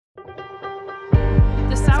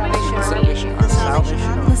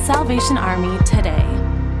the Salvation Army today.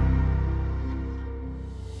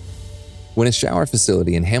 When a shower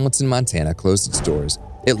facility in Hamilton, Montana closed its doors,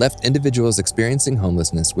 it left individuals experiencing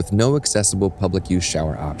homelessness with no accessible public-use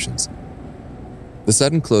shower options. The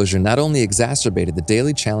sudden closure not only exacerbated the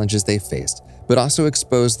daily challenges they faced, but also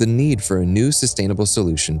exposed the need for a new sustainable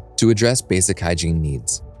solution to address basic hygiene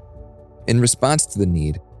needs. In response to the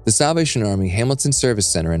need, the Salvation Army Hamilton Service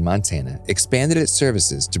Center in Montana expanded its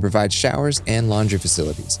services to provide showers and laundry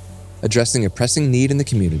facilities, addressing a pressing need in the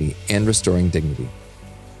community and restoring dignity.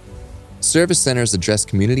 Service centers address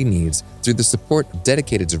community needs through the support of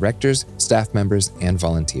dedicated directors, staff members, and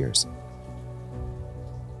volunteers.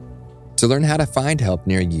 To learn how to find help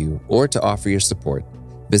near you or to offer your support,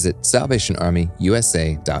 visit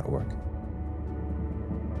salvationarmyusa.org.